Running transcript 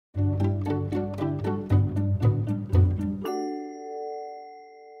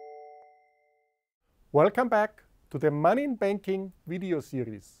Welcome back to the Money in Banking video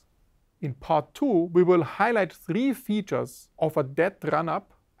series. In part 2, we will highlight 3 features of a debt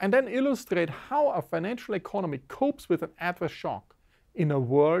run-up and then illustrate how a financial economy copes with an adverse shock in a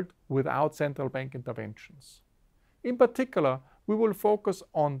world without central bank interventions. In particular, we will focus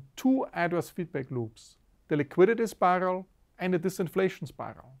on 2 adverse feedback loops, the liquidity spiral and the disinflation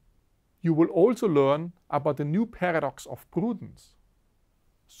spiral. You will also learn about the new paradox of prudence.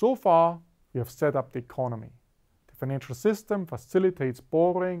 So far, we have set up the economy. The financial system facilitates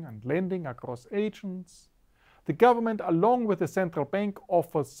borrowing and lending across agents. The government, along with the central bank,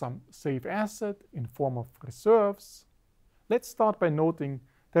 offers some safe asset in form of reserves. Let's start by noting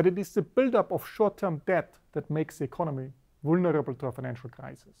that it is the buildup of short-term debt that makes the economy vulnerable to a financial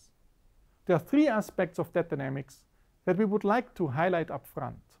crisis. There are 3 aspects of debt dynamics that we would like to highlight up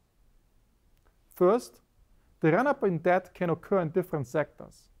front. First, the run-up in debt can occur in different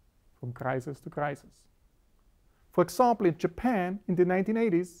sectors, from crisis to crisis. For example, in Japan in the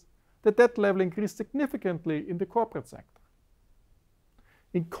 1980s, the debt level increased significantly in the corporate sector.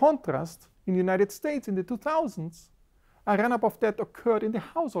 In contrast, in the United States in the 2000s, a run-up of debt occurred in the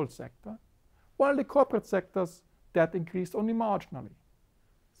household sector, while the corporate sector's debt increased only marginally.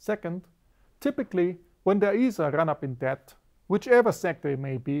 Second, typically, when there is a run-up in debt, whichever sector it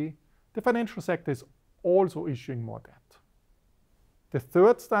may be, the financial sector is also issuing more debt. The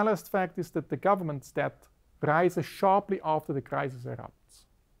third stylized fact is that the government's debt rises sharply after the crisis erupts.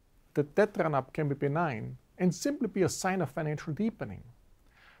 The debt run-up can be benign and simply be a sign of financial deepening.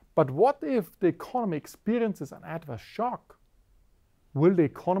 But what if the economy experiences an adverse shock? Will the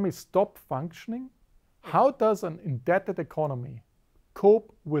economy stop functioning? How does an indebted economy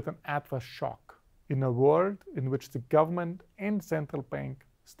cope with an adverse shock in a world in which the government and central bank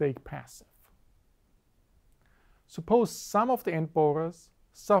stay passive? Suppose some of the end borrowers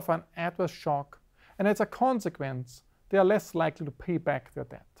suffer an adverse shock, and as a consequence, they are less likely to pay back their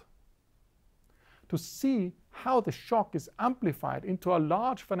debt. To see how the shock is amplified into a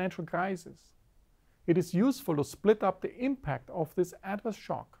large financial crisis, it is useful to split up the impact of this adverse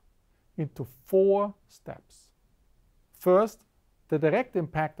shock into 4 steps. First, the direct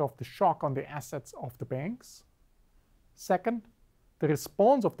impact of the shock on the assets of the banks. Second, the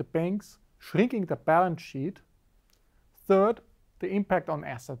response of the banks shrinking the balance sheet. Third, the impact on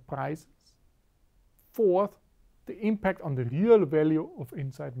asset prices. Fourth, the impact on the real value of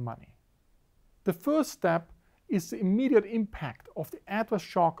inside money. The first step is the immediate impact of the adverse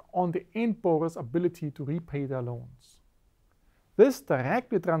shock on the end borrower's ability to repay their loans. This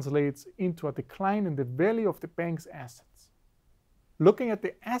directly translates into a decline in the value of the bank's assets. Looking at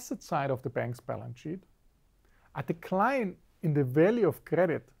the asset side of the bank's balance sheet, a decline in the value of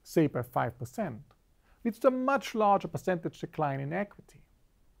credit, say by 5%, leads to a much larger percentage decline in equity.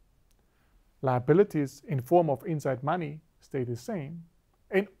 Liabilities in form of inside money stay the same,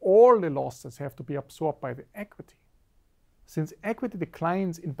 and all the losses have to be absorbed by the equity. Since equity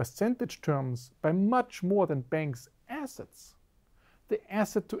declines in percentage terms by much more than banks' assets, the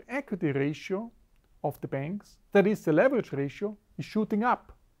asset to equity ratio of the banks, that is the leverage ratio, is shooting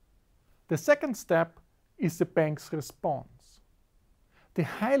up. The second step is the bank's response. The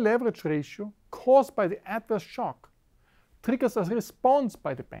high leverage ratio caused by the adverse shock triggers a response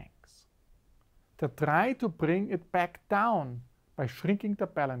by the banks. They try to bring it back down by shrinking the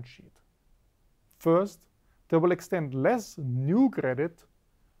balance sheet. First, they will extend less new credit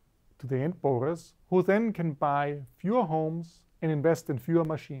to the end borrowers, who then can buy fewer homes and invest in fewer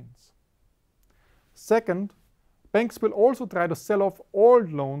machines. Second, banks will also try to sell off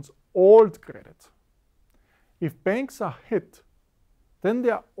old loans, old credit. If banks are hit, then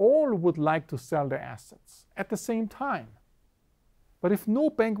they all would like to sell their assets at the same time. But if no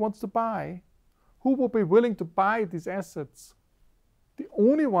bank wants to buy, who will be willing to buy these assets? The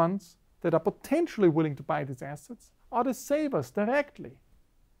only ones that are potentially willing to buy these assets are the savers directly.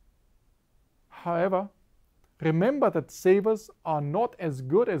 However, remember that savers are not as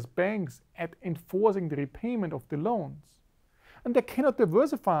good as banks at enforcing the repayment of the loans, and they cannot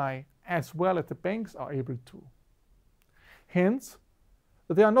diversify as well as the banks are able to. Hence,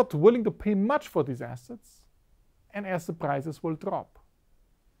 they are not willing to pay much for these assets, and as the prices will drop.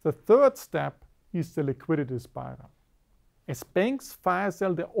 The third step is the liquidity spiral. As banks fire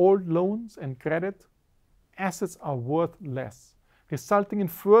sell their old loans and credit, assets are worth less, resulting in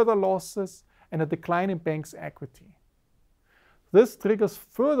further losses and a decline in banks' equity. This triggers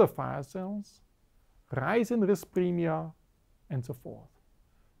further fire sales, rise in risk premia, and so forth.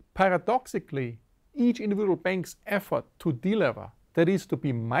 Paradoxically, each individual bank's effort to delever that is to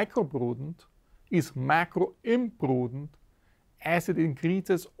be micro-prudent, is macro-imprudent as it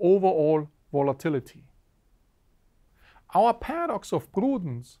increases overall volatility. Our paradox of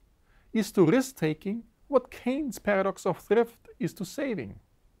prudence is to risk-taking what Keynes' paradox of thrift is to saving.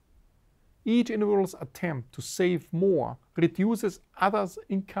 Each individual's attempt to save more reduces others'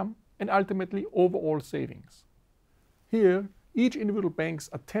 income and ultimately overall savings. Here, each individual bank's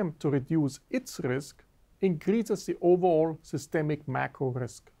attempt to reduce its risk increases the overall systemic macro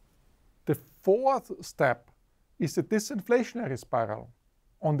risk. The fourth step is the disinflationary spiral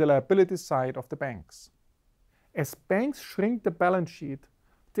on the liability side of the banks. As banks shrink the balance sheet,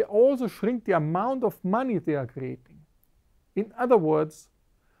 they also shrink the amount of money they are creating. In other words,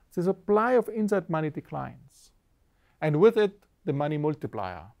 the supply of inside money declines, and with it, the money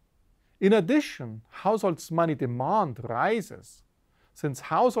multiplier. In addition, households' money demand rises, since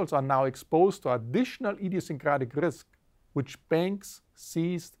households are now exposed to additional idiosyncratic risk, which banks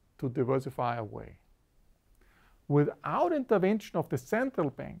ceased to diversify away. Without intervention of the central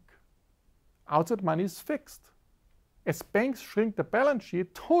bank, outside money is fixed. As banks shrink the balance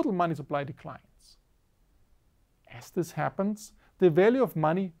sheet, total money supply declines. As this happens, the value of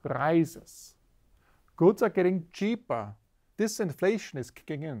money rises. Goods are getting cheaper. Disinflation is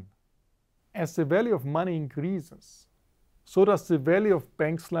kicking in. As the value of money increases, so does the value of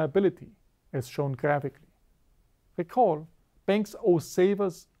banks' liability, as shown graphically. Recall, banks owe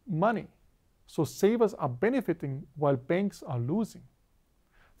savers money, so savers are benefiting while banks are losing.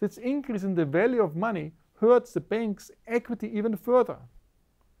 This increase in the value of money hurts the bank's equity even further.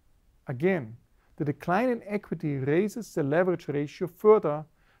 Again, the decline in equity raises the leverage ratio further,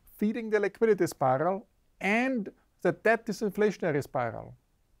 feeding the liquidity spiral and the debt disinflationary spiral.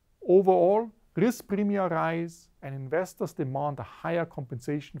 Overall, risk premia rise and investors demand a higher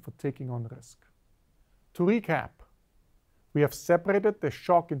compensation for taking on risk. To recap, we have separated the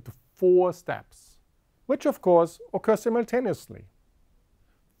shock into 4 steps, which of course occur simultaneously.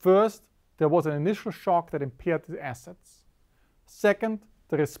 First, there was an initial shock that impaired the assets. Second,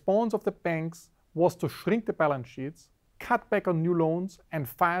 the response of the banks was to shrink the balance sheets, cut back on new loans, and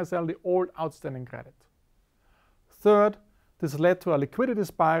fire sell the old outstanding credit. Third, this led to a liquidity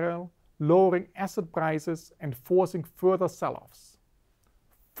spiral, lowering asset prices and forcing further sell-offs.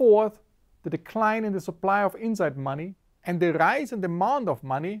 Fourth, the decline in the supply of inside money and the rise in demand of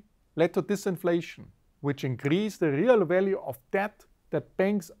money led to disinflation, which increased the real value of debt that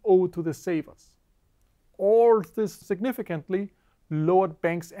banks owe to the savers. All this significantly lowered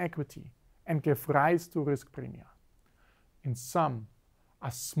banks' equity and gave rise to risk premia. In sum,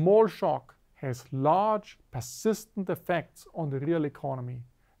 a small shock has large, persistent effects on the real economy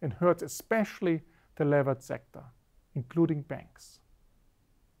and hurts especially the levered sector, including banks.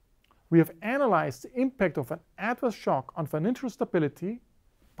 We have analyzed the impact of an adverse shock on financial stability,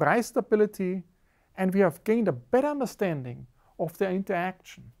 price stability, and we have gained a better understanding of their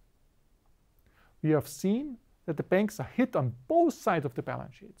interaction. We have seen that the banks are hit on both sides of the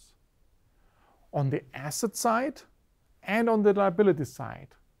balance sheets. On the asset side and on the liability side,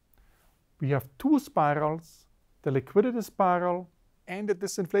 we have 2 spirals, the liquidity spiral and the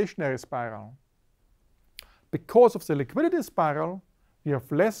disinflationary spiral. Because of the liquidity spiral, we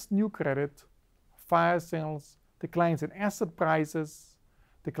have less new credit, fire sales, declines in asset prices,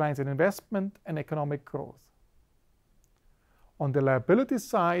 declines in investment and economic growth. On the liability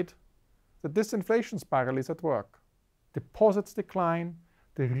side, the disinflation spiral is at work. Deposits decline,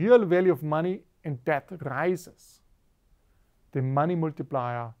 the real value of money and debt rises. The money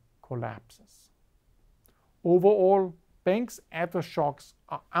multiplier collapses. Overall, banks' adverse shocks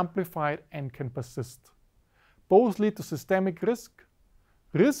are amplified and can persist. Both lead to systemic risk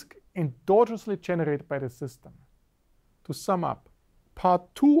endogenously generated by the system. To sum up,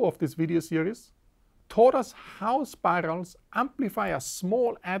 part 2 of this video series taught us how spirals amplify a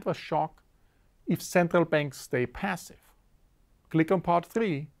small adverse shock if central banks stay passive. Click on part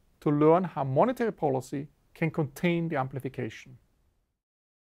 3 to learn how monetary policy can contain the amplification.